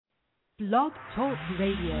Blog Talk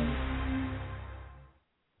Radio.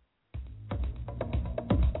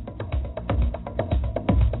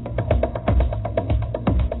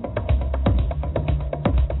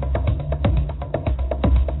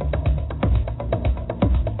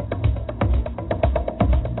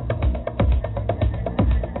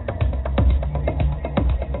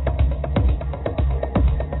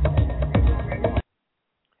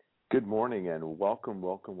 Good morning and welcome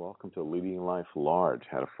to Leading Life Large.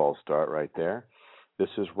 Had a false start right there. This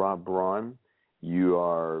is Rob Braun. You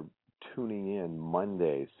are tuning in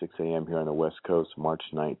Monday, 6 a.m. here on the West Coast, March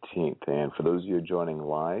 19th. And for those of you joining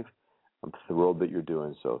live, I'm thrilled that you're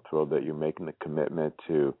doing so, thrilled that you're making the commitment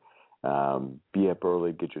to be up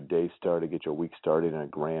early, get your day started, get your week started in a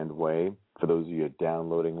grand way. For those of you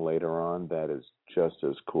downloading later on, that is just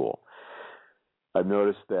as cool. I've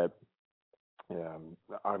noticed that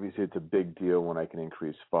obviously, it's a big deal when I can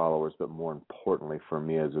increase followers, but more importantly for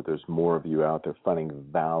me is that there's more of you out there finding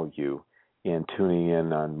value in tuning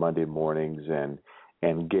in on Monday mornings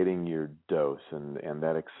and getting your dose, and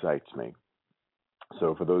that excites me.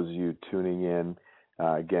 So for those of you tuning in,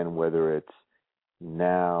 again, whether it's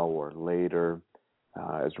now or later,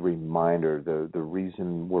 as a reminder, the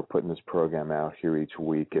reason we're putting this program out here each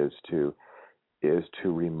week is to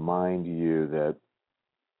remind you that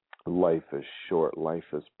life is short, life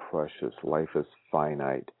is precious, life is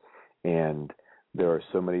finite, and there are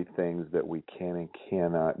so many things that we can and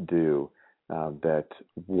cannot do that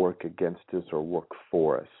work against us or work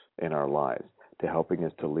for us in our lives, to helping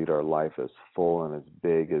us to lead our life as full and as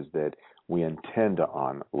big as that we intend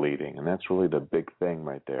on leading. And that's really the big thing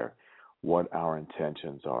right there, what our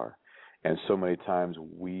intentions are. And so many times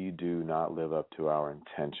we do not live up to our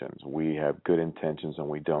intentions. We have good intentions and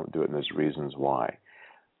we don't do it, and there's reasons why.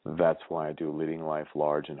 That's why I do Leading Life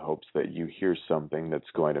Large, in hopes that you hear something that's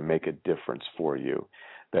going to make a difference for you,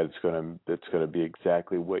 that's going to be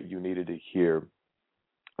exactly what you needed to hear.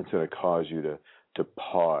 It's going to cause you to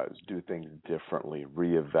pause, do things differently,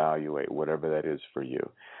 reevaluate, whatever that is for you.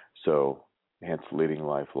 So, hence Leading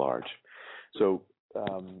Life Large. So,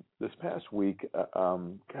 this past week, there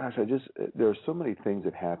are so many things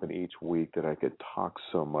that happen each week that I could talk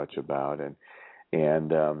so much about, and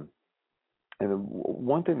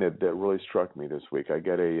one thing that really struck me this week, I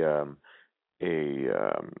get a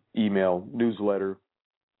email newsletter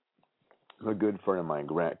from a good friend of mine,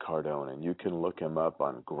 Grant Cardone, and you can look him up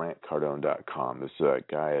on grantcardone.com. This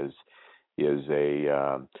guy is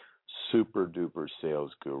a super duper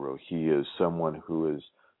sales guru. He is someone who is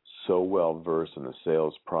so well versed in the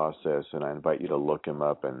sales process, and I invite you to look him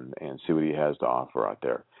up and see what he has to offer out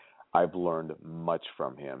there. I've learned much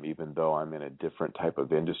from him, even though I'm in a different type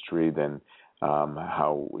of industry than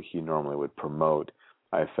how he normally would promote.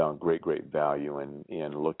 I found great value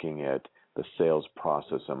in looking at the sales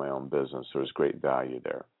process in my own business. There's great value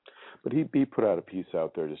there. But he put out a piece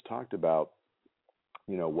out there, just talked about,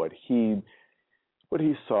 what he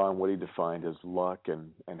saw and what he defined as luck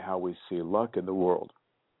and how we see luck in the world.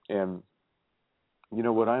 And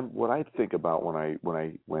what I think about when I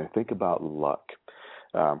think about luck.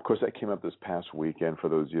 Of course, that came up this past weekend for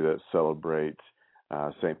those of you that celebrate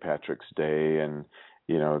St. Patrick's Day, and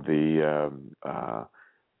the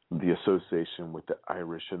association with the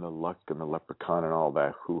Irish and the luck and the leprechaun and all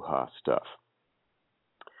that hoo-ha stuff.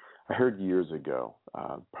 I heard years ago,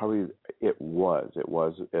 it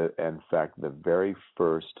was in fact the very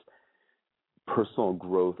first personal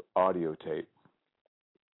growth audio tape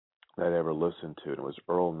that I ever listened to, and it was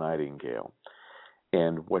Earl Nightingale.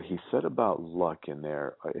 And what he said about luck in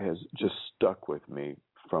there has just stuck with me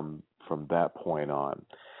from that point on.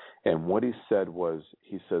 And what he said was,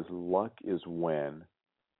 he says, luck is when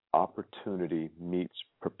opportunity meets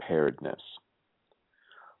preparedness.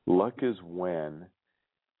 Luck is when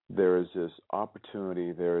there is this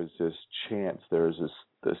opportunity, there is this chance, there is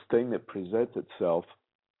this thing that presents itself,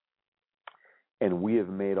 and we have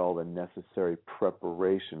made all the necessary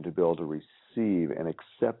preparation to be able to receive and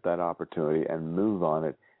accept that opportunity and move on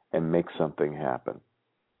it and make something happen.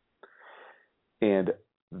 And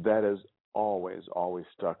that has always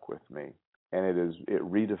stuck with me. And it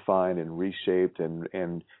redefined and reshaped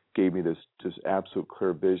and gave me this just absolute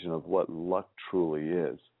clear vision of what luck truly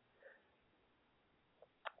is.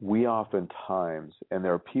 We oftentimes, and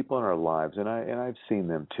there are people in our lives, and I've seen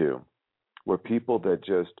them too, where people that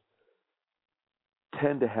just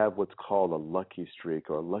tend to have what's called a lucky streak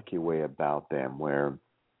or a lucky way about them,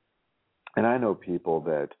 and I know people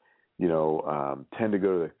that tend to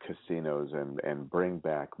go to the casinos and bring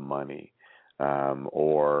back money,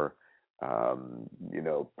 or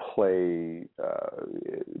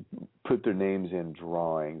put their names in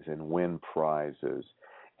drawings and win prizes.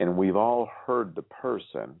 And we've all heard the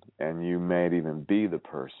person, and you may even be the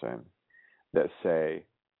person, that say,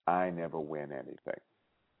 I never win anything.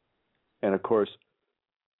 And of course,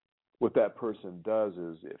 what that person does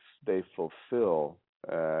is if they fulfill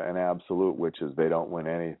an absolute, which is they don't win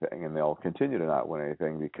anything, and they'll continue to not win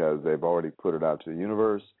anything because they've already put it out to the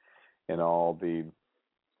universe, and all the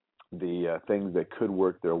things that could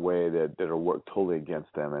work their way that are work totally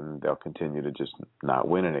against them, and they'll continue to just not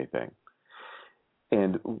win anything.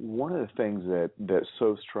 And one of the things that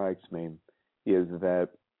so strikes me is that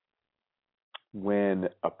when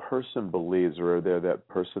a person believes, or they're that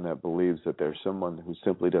person that believes that there's someone who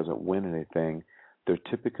simply doesn't win anything, they're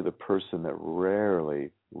typically the person that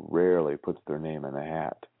rarely puts their name in the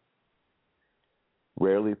hat,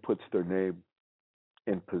 rarely puts their name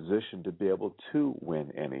in position to be able to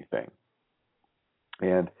win anything.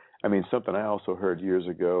 And I mean, something I also heard years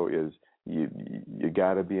ago is you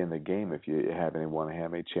got to be in the game if you have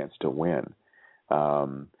any chance to win.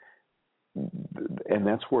 And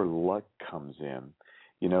that's where luck comes in.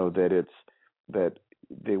 You know, that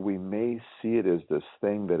we may see it as this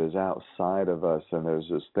thing that is outside of us, and there's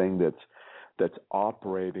this thing that's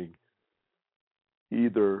operating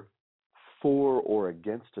either for or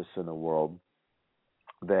against us in the world,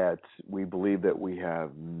 that we believe that we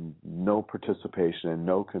have no participation and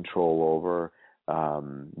no control over,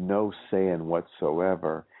 no say in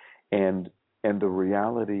whatsoever. And the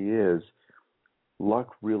reality is,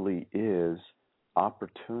 luck really is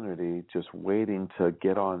opportunity just waiting to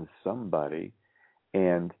get on somebody,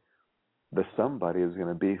 and the somebody is going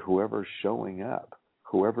to be whoever's showing up,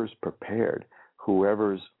 whoever's prepared,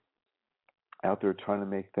 whoever's out there trying to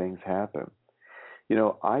make things happen. You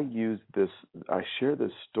know, I share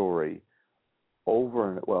this story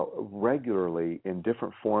regularly in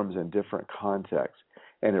different forms and different contexts,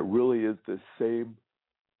 and it really is the same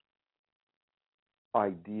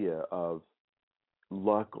idea of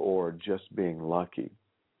luck or just being lucky.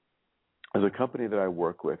 There's a company that I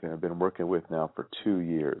work with and have been working with now for 2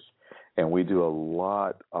 years, and we do a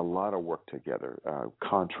lot of work together,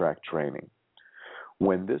 contract training.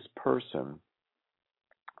 When this person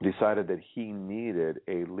decided that he needed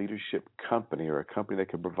a leadership company, or a company that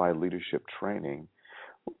could provide leadership training,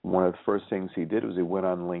 one of the first things he did was he went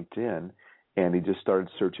on LinkedIn and he just started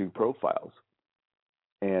searching profiles.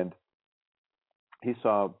 And he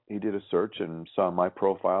did a search and saw my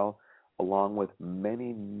profile along with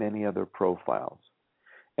many, many other profiles.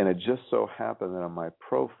 And it just so happened that on my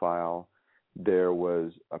profile, there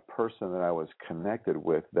was a person that I was connected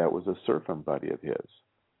with that was a surfing buddy of his.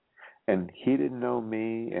 And he didn't know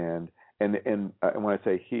me, and when I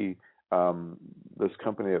say he, this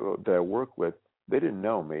company that I work with, they didn't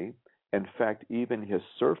know me. In fact, even his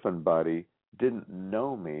surfing buddy didn't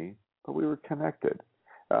know me, but we were connected.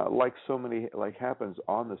 Like happens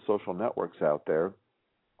on the social networks out there,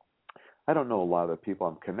 I don't know a lot of the people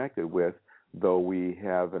I'm connected with, though we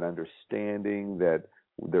have an understanding that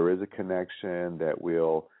there is a connection, that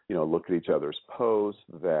we'll, look at each other's posts,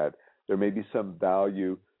 that there may be some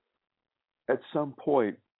value at some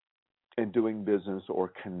point in doing business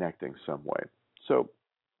or connecting some way. So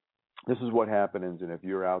this is what happens, and if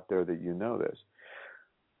you're out there that you know this.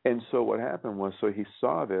 And so what happened was, he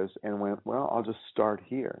saw this and went, well, I'll just start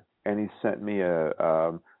here. And he sent me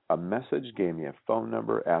a message, gave me a phone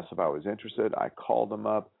number, asked if I was interested. I called him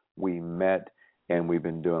up, we met, and we've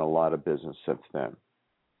been doing a lot of business since then.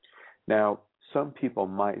 Now, some people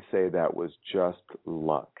might say that was just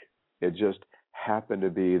luck. It just happened to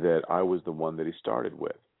be that I was the one that he started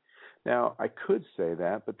with. Now, I could say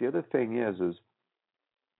that, but the other thing is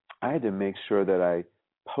I had to make sure that I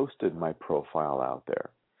posted my profile out there.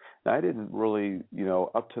 Now, I didn't really,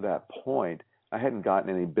 up to that point, I hadn't gotten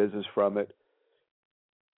any business from it,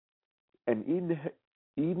 and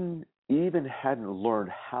even hadn't learned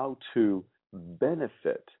how to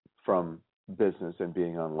benefit from business and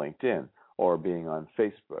being on LinkedIn or being on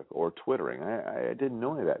Facebook or Twittering. I didn't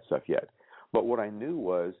know any of that stuff yet. But what I knew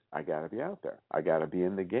was I got to be out there. I got to be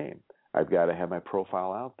in the game. I've got to have my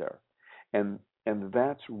profile out there. And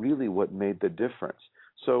that's really what made the difference.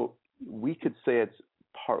 So we could say it's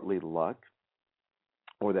partly luck,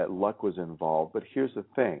 or that luck was involved. But here's the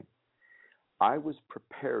thing. I was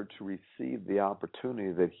prepared to receive the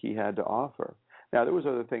opportunity that he had to offer. Now, there was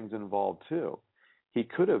other things involved too. He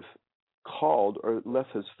could have called or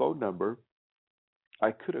left his phone number.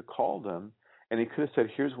 I could have called him, and he could have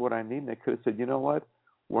said, here's what I need. And they could have said, you know what?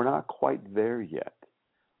 We're not quite there yet.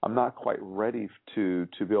 I'm not quite ready to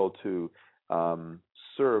be able to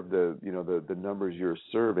serve the numbers you're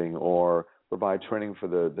serving, or provide training for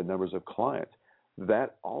the numbers of clients.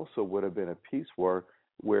 That also would have been a piece where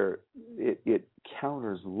where it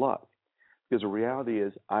counters luck. Because the reality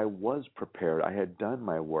is I was prepared. I had done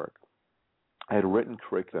my work. I had written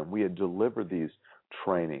curriculum. We had delivered these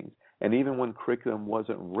trainings. And even when curriculum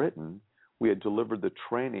wasn't written, we had delivered the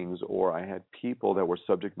trainings, or I had people that were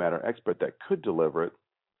subject matter expert that could deliver it.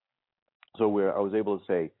 So I was able to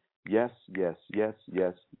say, yes, yes, yes,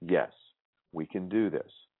 yes, yes, we can do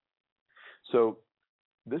this. So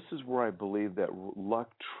this is where I believe that luck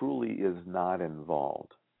truly is not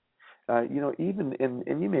involved. Even,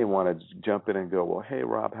 and you may want to jump in and go, well, hey,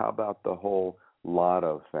 Rob, how about the whole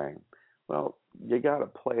lotto thing? Well, you got to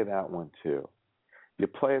play that one too. You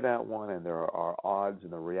play that one, and there are odds,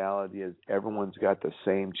 and the reality is everyone's got the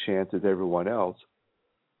same chance as everyone else.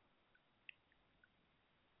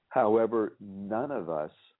 However, none of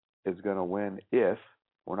us is going to win if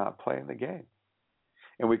we're not playing the game.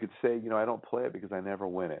 And we could say, I don't play it because I never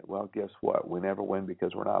win it. Well, guess what? We never win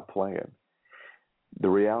because we're not playing. The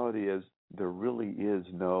reality is there really is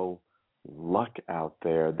no luck out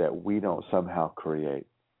there that we don't somehow create.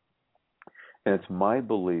 And it's my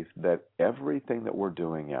belief that everything that we're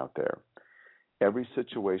doing out there, every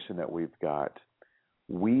situation that we've got,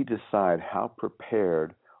 we decide how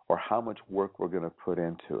prepared or how much work we're going to put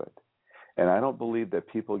into it. And I don't believe that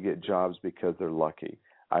people get jobs because they're lucky.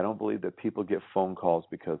 I don't believe that people get phone calls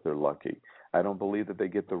because they're lucky. I don't believe that they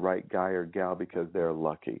get the right guy or gal because they're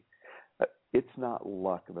lucky. It's not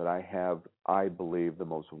luck that I have, I believe, the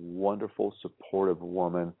most wonderful, supportive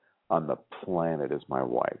woman on the planet is my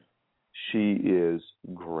wife. She is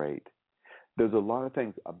great. There's a lot of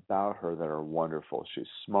things about her that are wonderful. She's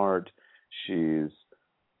smart. She's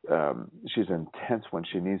intense when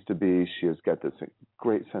she needs to be. She has got this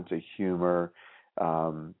great sense of humor.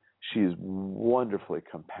 She's wonderfully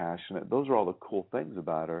compassionate. Those are all the cool things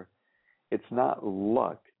about her. It's not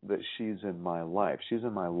luck that she's in my life. She's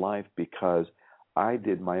in my life because I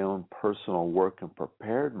did my own personal work and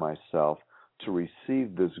prepared myself to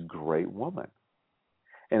receive this great woman.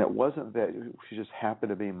 And it wasn't that she just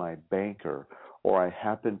happened to be my banker, or I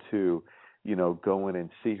happened to, go in and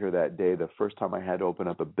see her that day the first time I had to open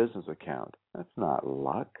up a business account. That's not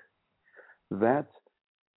luck. That's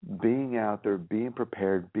being out there, being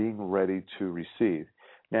prepared, being ready to receive.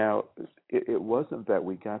 Now, it wasn't that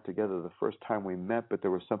we got together the first time we met, but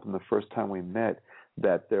there was something the first time we met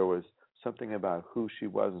that there was something about who she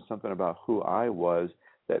was and something about who I was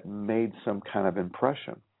that made some kind of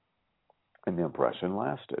impression. And the impression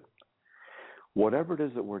lasted. Whatever it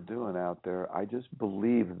is that we're doing out there, I just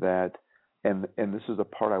believe that, and this is the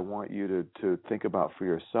part I want you to think about for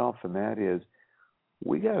yourself, and that is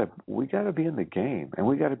we gotta be in the game, and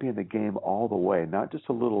we got to be in the game all the way, not just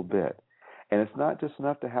a little bit. And it's not just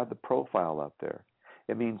enough to have the profile up there.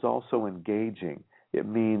 It means also engaging. It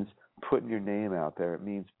means putting your name out there. It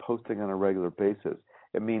means posting on a regular basis.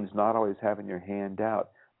 It means not always having your hand out,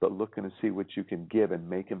 but looking to see what you can give and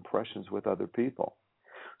make impressions with other people,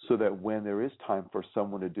 so that when there is time for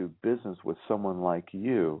someone to do business with someone like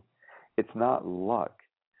you, it's not luck.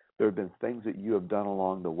 There have been things that you have done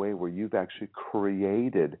along the way where you've actually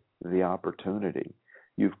created the opportunity.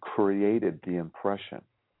 You've created the impression.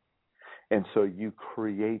 And so you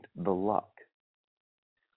create the luck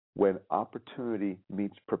when opportunity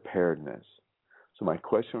meets preparedness. So my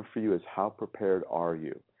question for you is, how prepared are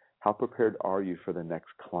you? How prepared are you for the next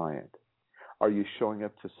client? Are you showing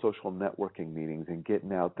up to social networking meetings and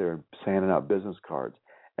getting out there and sending out business cards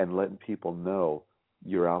and letting people know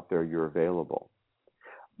you're out there, you're available?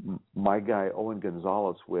 My guy, Owen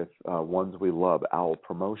Gonzalez, with Ones We Love, Owl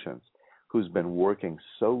Promotions, who's been working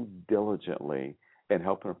so diligently and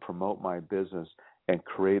helping to promote my business and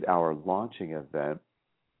create our launching event,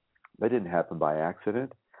 that didn't happen by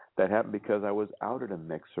accident. That happened because I was out at a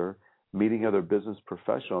mixer, meeting other business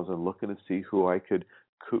professionals and looking to see who I could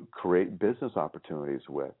create business opportunities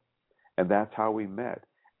with. And that's how we met.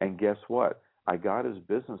 And guess what? I got his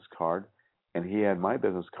business card, and he had my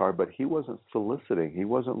business card, but he wasn't soliciting. He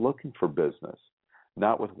wasn't looking for business,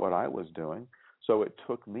 not with what I was doing. So it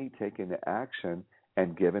took me taking the action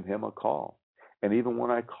and giving him a call. And even when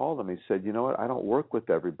I called him, he said, you know what, I don't work with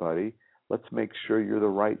everybody. Let's make sure you're the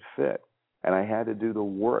right fit. And I had to do the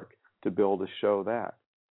work to be able to show that.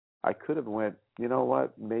 I could have went, you know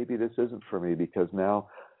what, maybe this isn't for me, because now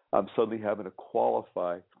I'm suddenly having to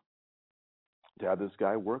qualify to have this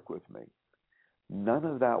guy work with me. None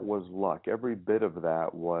of that was luck. Every bit of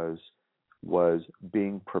that was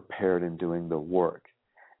being prepared and doing the work.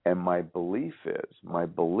 And my belief,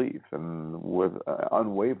 and with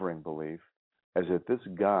unwavering belief, is that this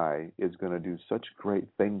guy is going to do such great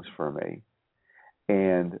things for me,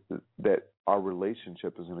 and that our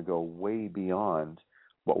relationship is going to go way beyond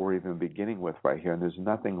what we're even beginning with right here. And there's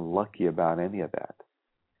nothing lucky about any of that.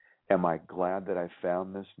 Am I glad that I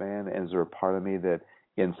found this man? And is there a part of me that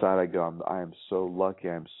inside I go, I am so lucky,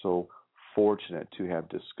 I'm so fortunate to have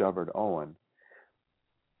discovered Owen?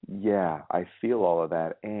 Yeah, I feel all of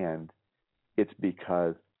that, and it's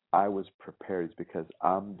because I was prepared. It's because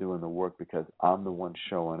I'm doing the work, because I'm the one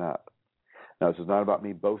showing up. Now, this is not about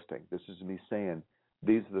me boasting. This is me saying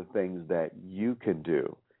these are the things that you can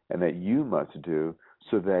do and that you must do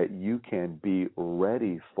so that you can be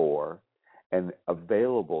ready for and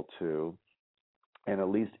available to, and at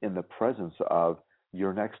least in the presence of,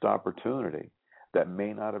 your next opportunity that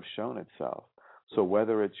may not have shown itself. So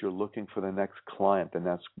whether it's you're looking for the next client,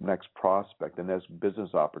 the next prospect, the next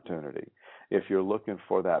business opportunity, if you're looking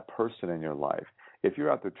for that person in your life, if you're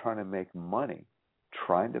out there trying to make money,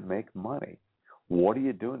 what are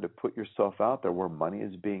you doing to put yourself out there where money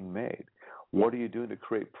is being made? What are you doing to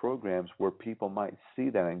create programs where people might see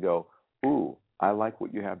that and go, ooh, I like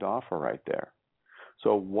what you have to offer right there?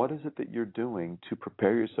 So what is it that you're doing to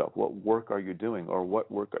prepare yourself? What work are you doing, or what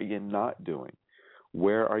work are you not doing?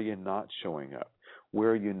 Where are you not showing up? Where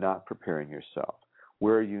are you not preparing yourself?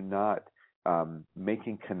 Where are you not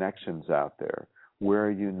making connections out there? Where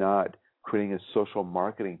are you not creating a social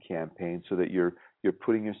marketing campaign so that you're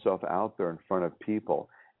putting yourself out there in front of people?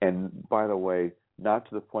 And by the way, not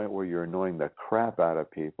to the point where you're annoying the crap out of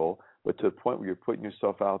people, but to the point where you're putting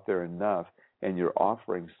yourself out there enough and you're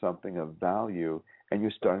offering something of value and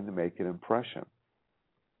you're starting to make an impression.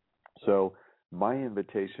 So my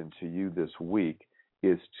invitation to you this week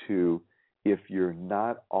is to, if you're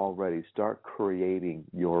not already, start creating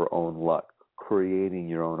your own luck, creating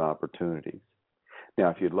your own opportunities. Now,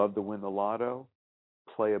 if you'd love to win the lotto,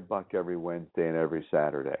 play $1 every Wednesday and every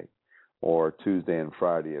Saturday, or Tuesday and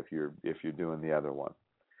Friday if you're doing the other one.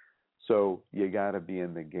 So you got to be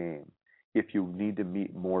in the game. If you need to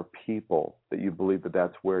meet more people, that you believe that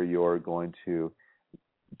that's where you're going to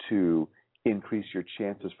increase your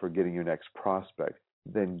chances for getting your next prospect,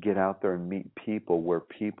 then get out there and meet people where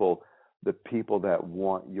the people that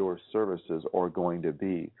want your services are going to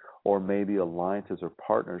be, or maybe alliances or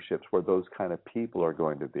partnerships where those kind of people are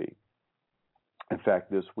going to be. In fact,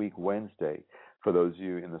 this week, Wednesday, for those of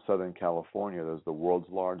you in the Southern California, there's the world's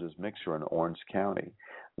largest mixer in Orange County.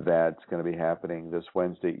 That's going to be happening this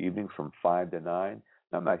Wednesday evening from 5 to 9.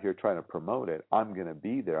 Now, I'm not here trying to promote it. I'm going to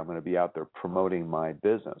be there. I'm going to be out there promoting my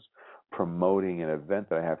business, promoting an event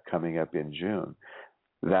that I have coming up in June.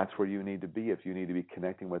 That's where you need to be if you need to be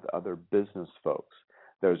connecting with other business folks.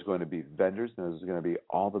 There's going to be vendors, and there's going to be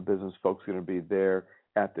all the business folks going to be there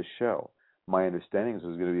at the show. My understanding is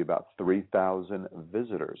there's going to be about 3,000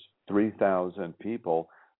 visitors, 3,000 people,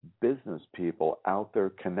 business people out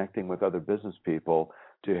there connecting with other business people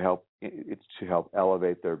to help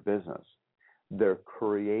elevate their business. They're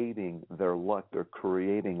creating their luck. They're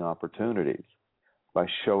creating opportunities by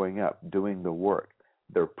showing up, doing the work.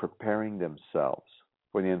 They're preparing themselves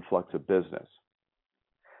for the influx of business.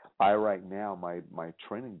 Right now, my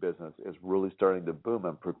training business is really starting to boom.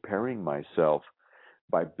 I'm preparing myself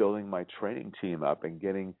by building my training team up and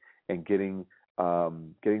getting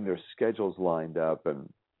their schedules lined up and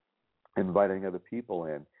inviting other people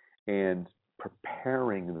in and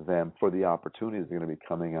preparing them for the opportunities that are going to be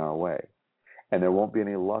coming our way. And there won't be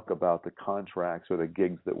any luck about the contracts or the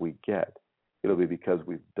gigs that we get. It'll be because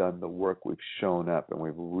we've done the work, we've shown up, and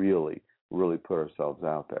we've really, really put ourselves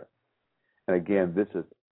out there. And again, this is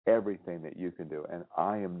everything that you can do. And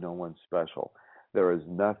I am no one special. There is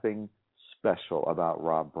nothing special about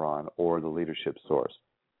Rob Braun or the Leadership Source.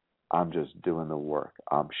 I'm just doing the work.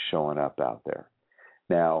 I'm showing up out there.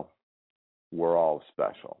 Now, we're all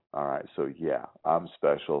special. All right. So yeah, I'm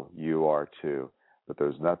special. You are too. But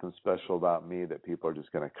there's nothing special about me that people are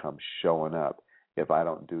just going to come showing up if I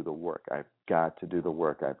don't do the work. I've got to do the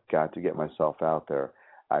work. I've got to get myself out there.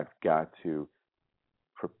 I've got to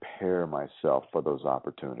prepare myself for those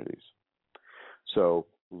opportunities. So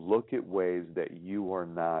look at ways that you are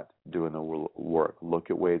not doing the work.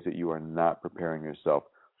 Look at ways that you are not preparing yourself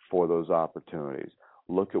for those opportunities.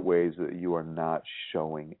 Look at ways that you are not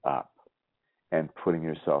showing up and putting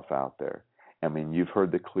yourself out there. I mean, you've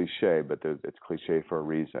heard the cliche, but it's cliche for a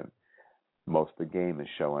reason. Most of the game is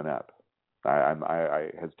showing up.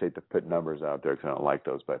 I hesitate to put numbers out there because I don't like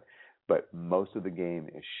those, but most of the game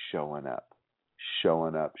is showing up,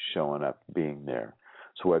 being there.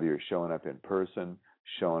 So whether you're showing up in person,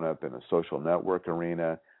 showing up in a social network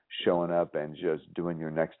arena, showing up and just doing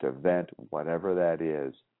your next event, whatever that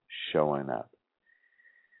is, showing up.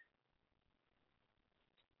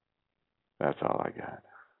 That's all I got.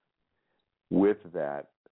 With that,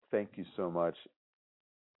 thank you so much.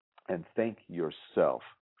 and thank yourself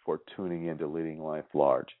for tuning in to Leading Life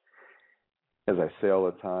Large. As I say all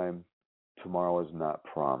the time, tomorrow is not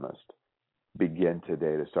promised. Begin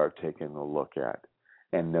today to start taking a look at,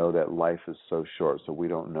 and know that life is so short, so we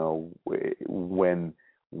don't know when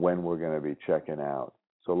we're going to be checking out.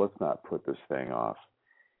 So let's not put this thing off.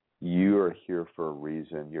 You are here for a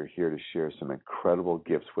reason. You're here to share some incredible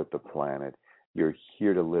gifts with the planet. You're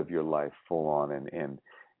here to live your life full on and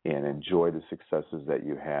enjoy the successes that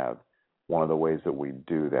you have. One of the ways that we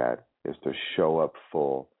do that is to show up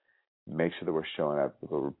full, make sure that we're showing up,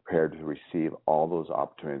 we're prepared to receive all those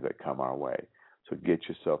opportunities that come our way. So get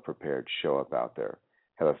yourself prepared, show up out there.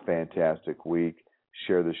 Have a fantastic week.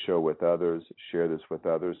 Share the show with others. Share this with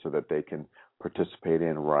others so that they can participate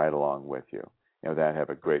in right along with you. With that, have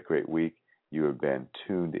a great, great week. You have been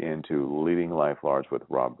tuned into Leading Life Large with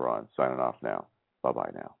Rob Braun. Signing off now.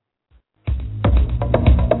 Bye-bye now.